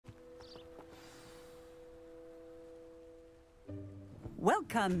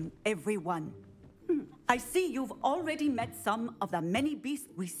Welcome, everyone. I see you've already met some of the many beasts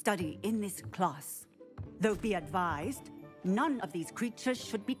we study in this class. Though be advised, none of these creatures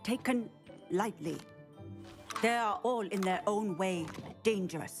should be taken lightly. They are all in their own way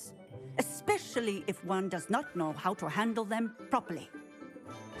dangerous, especially if one does not know how to handle them properly.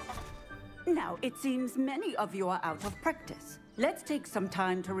 Now, it seems many of you are out of practice. Let's take some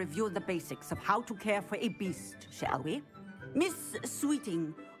time to review the basics of how to care for a beast, shall we? Miss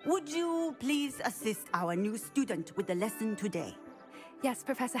Sweeting, would you please assist our new student with the lesson today? Yes,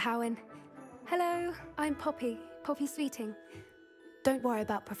 Professor Howen. Hello, I'm Poppy Sweeting. Don't worry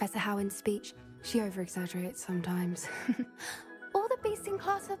about Professor Howen's speech. She over-exaggerates sometimes. All the beasts in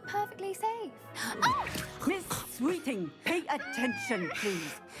class are perfectly safe. Oh! Miss Sweeting, pay attention,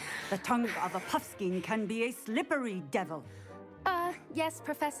 please. The tongue of a puffskein can be a slippery devil. Yes,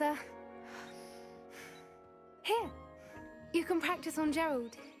 Professor. Here, you can practice on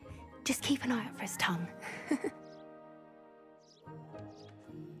Gerald. Just keep an eye out for his tongue.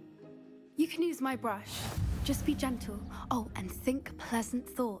 You can use my brush. Just be gentle. Oh, and think pleasant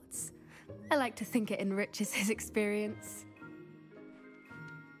thoughts. I like to think it enriches his experience.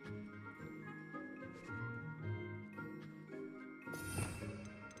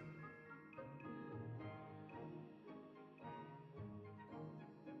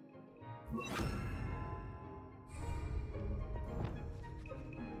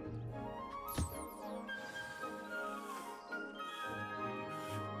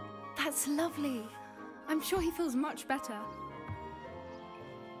 That's lovely. I'm sure he feels much better.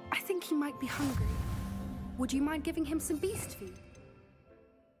 I think he might be hungry. Would you mind giving him some beast food?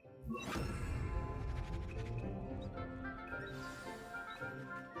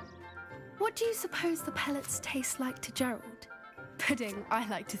 What do you suppose the pellets taste like to Gerald? Pudding, I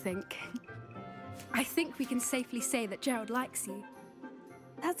like to think. I think we can safely say that Gerald likes you.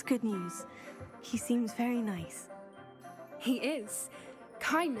 That's good news. He seems very nice. He is.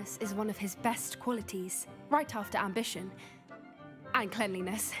 Kindness is one of his best qualities, right after ambition. And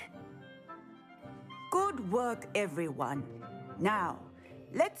cleanliness. Good work, everyone. Now,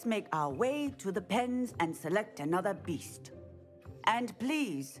 let's make our way to the pens and select another beast. And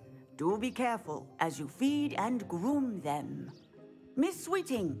please, do be careful as you feed and groom them. Miss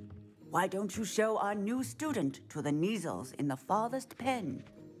Sweeting, why don't you show our new student to the Neasels in the farthest pen?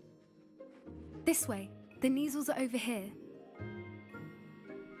 This way. The Neasels are over here.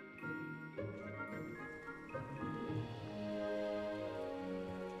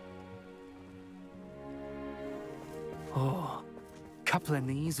 Oh, couple of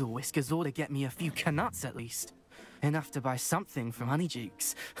Neasel whiskers ought to get me a few canuts at least. Enough to buy something from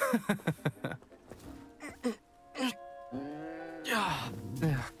Honeydukes.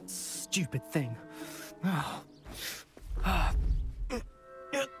 Stupid thing.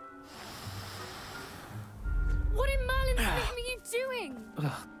 What in Merlin's name are you doing?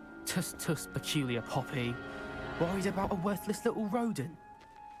 Tuss, peculiar Poppy. Worried about a worthless little rodent?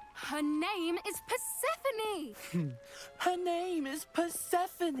 Her name is Persephone! Her name is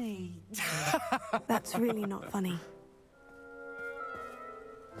Persephone! That's really not funny.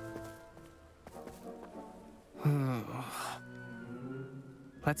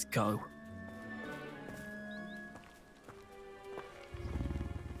 Let's go.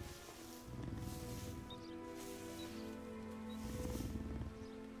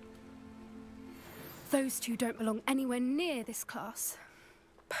 Those two don't belong anywhere near this class.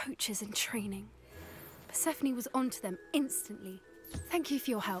 Poachers in training. Persephone was onto them instantly. Thank you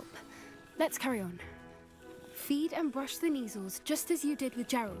for your help. Let's carry on. Feed and brush the Neasels just as you did with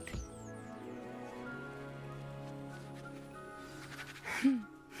Gerald.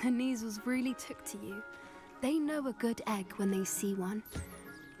 The Neasels really took to you. They know a good egg when they see one.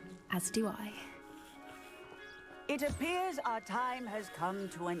 As do I. It appears our time has come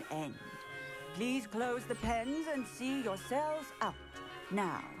to an end. Please close the pens and see yourselves out.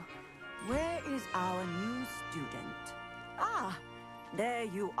 Now, where is our new student? Ah, there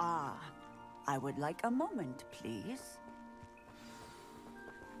you are. I would like a moment, please.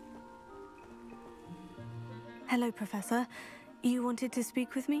 Hello, Professor. You wanted to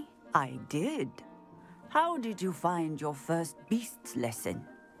speak with me? I did. How did you find your first beasts lesson?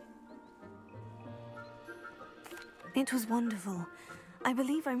 It was wonderful. I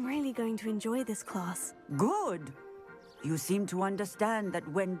believe I'm really going to enjoy this class. Good. You seem to understand that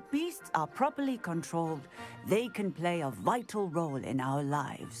when beasts are properly controlled, they can play a vital role in our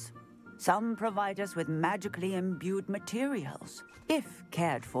lives. Some provide us with magically imbued materials, if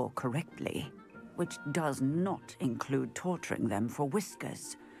cared for correctly, which does not include torturing them for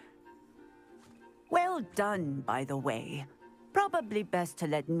whiskers. Well done, by the way. Probably best to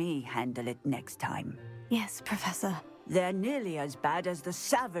let me handle it next time. Yes, Professor. They're nearly as bad as the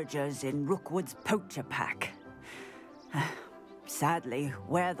Savagers in Rookwood's poacher pack. Sadly,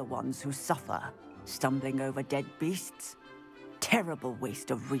 we're the ones who suffer, stumbling over dead beasts. Terrible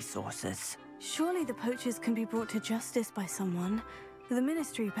waste of resources. Surely the poachers can be brought to justice by someone. The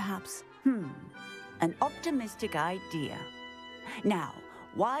Ministry, perhaps. An optimistic idea. Now,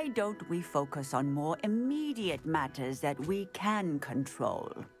 why don't we focus on more immediate matters that we can control?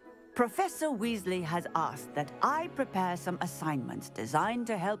 Professor Weasley has asked that I prepare some assignments designed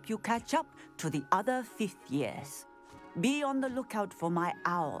to help you catch up to the other 5th years. Be on the lookout for my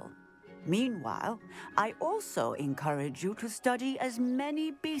owl. Meanwhile, I also encourage you to study as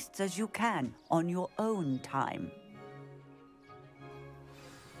many beasts as you can on your own time.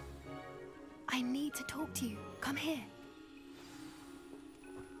 I need to talk to you. Come here.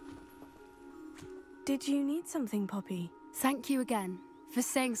 Did you need something, Poppy? Thank you again for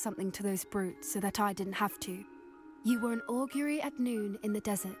saying something to those brutes so that I didn't have to. You were an augury at noon in the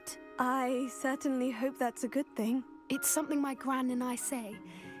desert. I certainly hope that's a good thing. It's something my gran and I say.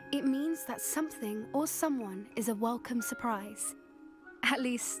 It means that something or someone is a welcome surprise. At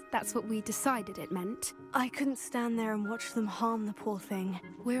least, that's what we decided it meant. I couldn't stand there and watch them harm the poor thing.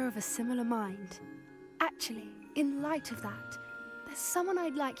 We're of a similar mind. Actually, in light of that, there's someone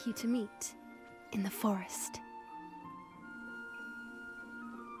I'd like you to meet. In the forest.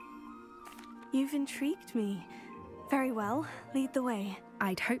 You've intrigued me. Very well, lead the way.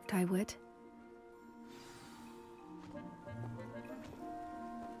 I'd hoped I would.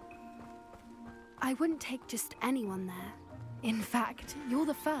 I wouldn't take just anyone there. In fact, you're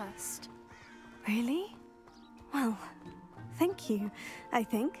the first. Really? Well, thank you, I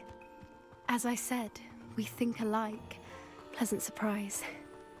think. As I said, we think alike. Pleasant surprise.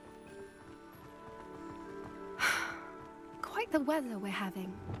 Quite the weather we're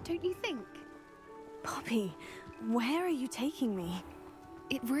having, don't you think? Poppy, where are you taking me?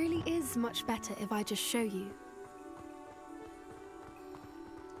 It really is much better if I just show you.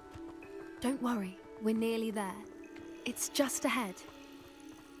 Don't worry, we're nearly there. It's just ahead.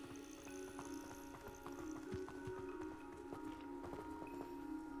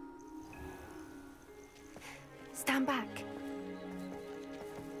 Stand back.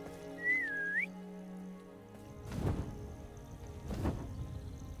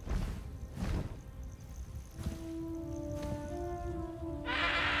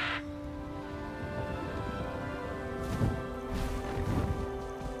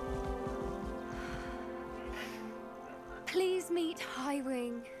 Please meet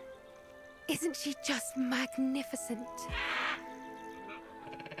Highwing. Isn't she just magnificent?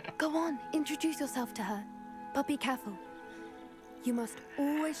 Go on, introduce yourself to her. But be careful. You must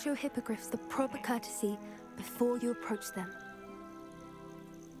always show hippogriffs the proper courtesy before you approach them.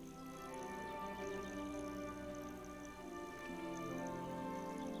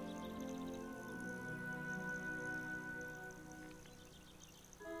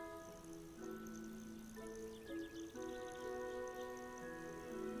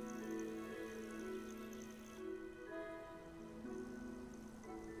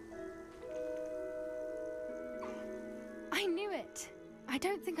 I knew it! I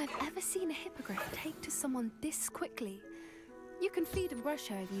don't think I've ever seen a hippogriff take to someone this quickly. You can feed and brush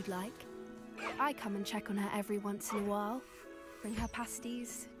her if you'd like. I come and check on her every once in a while. Bring her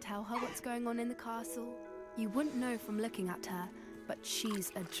pasties, tell her what's going on in the castle. You wouldn't know from looking at her, but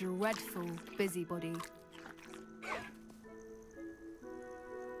she's a dreadful busybody.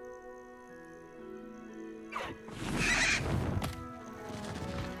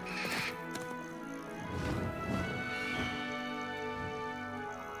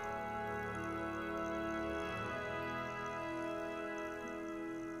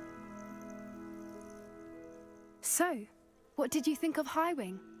 So, what did you think of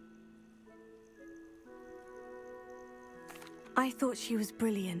Highwing? I thought she was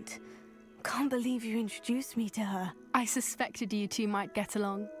brilliant. Can't believe you introduced me to her. I suspected you two might get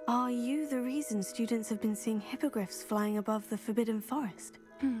along. Are you the reason students have been seeing hippogriffs flying above the Forbidden Forest?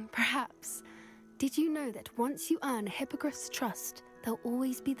 Perhaps. Did you know that once you earn a hippogriff's trust, they'll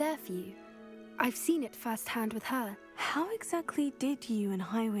always be there for you? I've seen it firsthand with her. How exactly did you and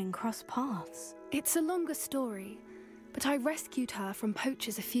Highwing cross paths? It's a longer story, but I rescued her from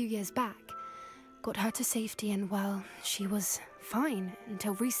poachers a few years back. Got her to safety and, well, she was fine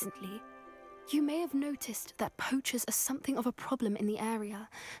until recently. You may have noticed that poachers are something of a problem in the area,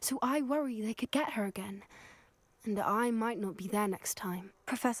 so I worry they could get her again. And I might not be there next time.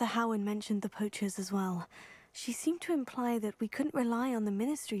 Professor Howin mentioned the poachers as well. She seemed to imply that we couldn't rely on the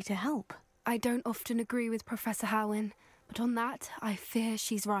Ministry to help. I don't often agree with Professor Howin, But on that, I fear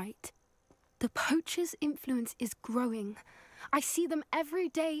she's right. The poachers' influence is growing. I see them every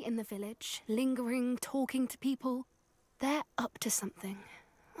day in the village, lingering, talking to people. They're up to something.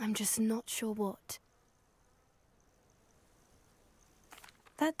 I'm just not sure what.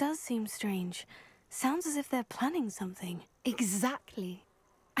 That does seem strange. Sounds as if they're planning something. Exactly.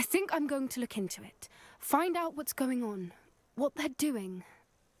 I think I'm going to look into it. Find out what's going on. What they're doing.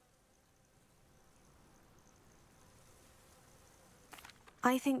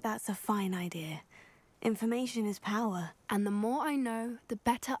 I think that's a fine idea. Information is power. And the more I know, the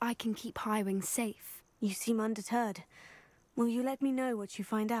better I can keep Highwing safe. You seem undeterred. Will you let me know what you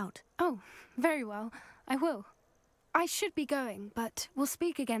find out? Oh, very well. I will. I should be going, but we'll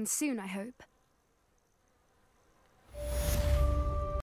speak again soon, I hope.